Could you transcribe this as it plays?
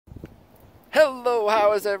Hello,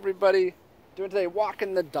 how is everybody doing today?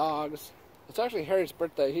 Walking the dogs. It's actually Harry's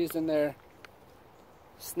birthday. He's in there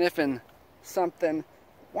sniffing something.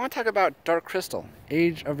 I want to talk about Dark Crystal,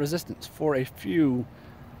 Age of Resistance for a few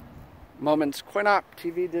moments. Coin-Op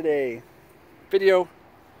TV did a video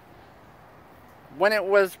when it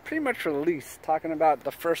was pretty much released, talking about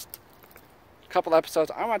the first couple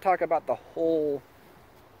episodes. I want to talk about the whole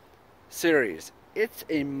series. It's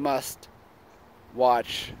a must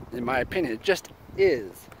watch, in my opinion. It just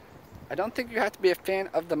is. I don't think you have to be a fan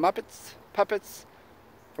of the Muppets, puppets,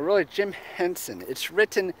 or really Jim Henson. It's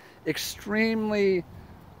written extremely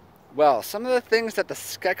well. Some of the things that the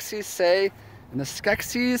Skeksis say, and the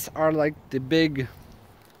Skeksis are like the big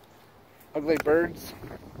ugly birds,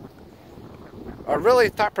 are really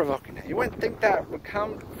thought-provoking. You wouldn't think that would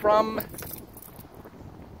come from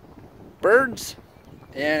birds,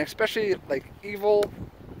 and especially like evil,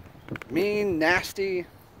 mean, nasty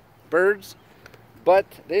birds, but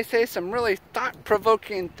they say some really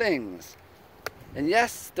thought-provoking things. And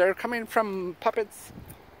yes, they're coming from puppets,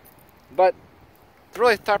 but it's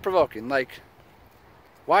really thought-provoking. Like,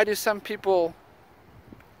 why do some people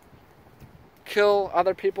kill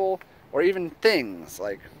other people, or even things?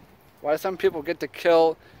 Like, why do some people get to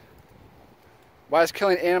kill? Why is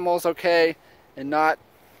killing animals okay and not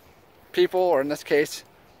people, or in this case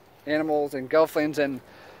animals and gelflings? And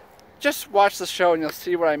just watch the show and you'll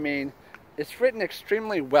see what I mean. It's written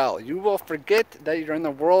extremely well. You will forget that you're in the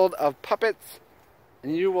world of puppets,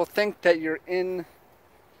 and you will think that you're in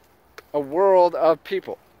a world of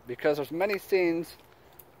people, because there's many scenes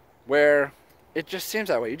where it just seems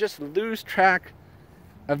that way. You just lose track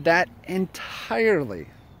of that entirely.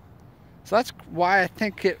 So that's why I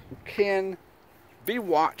think it can be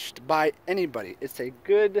watched by anybody. It's a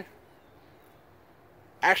good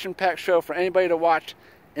action-packed show for anybody to watch.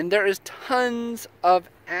 And there is tons of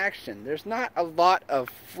action. There's not a lot of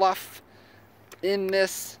fluff in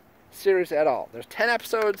this series at all. There's 10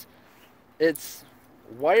 episodes. It's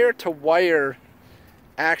wire-to-wire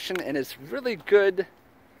action, and it's really good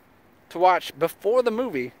to watch before the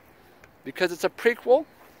movie because it's a prequel,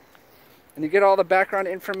 and you get all the background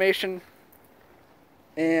information.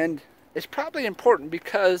 And it's probably important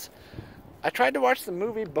because I tried to watch the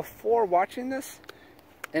movie before watching this,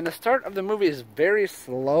 and the start of the movie is very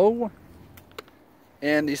slow,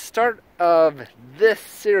 and the start of this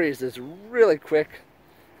series is really quick,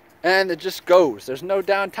 and it just goes. There's no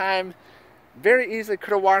downtime. Very easily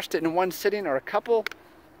could have watched it in one sitting or a couple,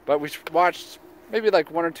 but we watched maybe like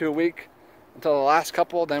 1 or 2 a week until the last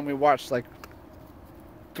couple. Then we watched like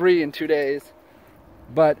 3 in 2 days.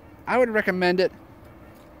 But I would recommend it.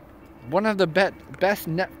 One of the best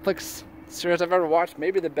Netflix series I've ever watched,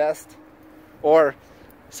 maybe the best, or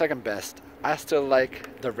second best. I still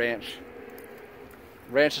like The Ranch.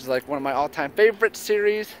 Ranch is like one of my all-time favorite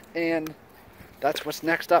series, and that's what's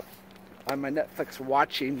next up on my Netflix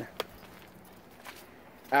watching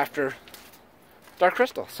after Dark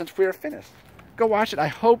Crystal, since we are finished. Go watch it. I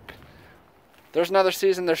hope there's another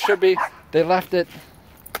season. There should be. They left it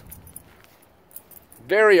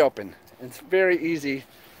very open. It's very easy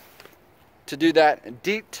to do that. And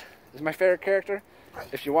Deet is my favorite character.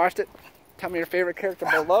 If you watched it, tell me your favorite character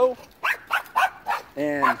below.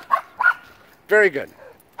 And very good.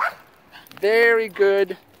 Very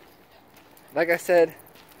good. Like I said,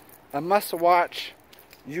 a must watch.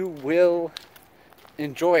 You will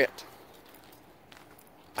enjoy it.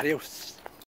 Adios.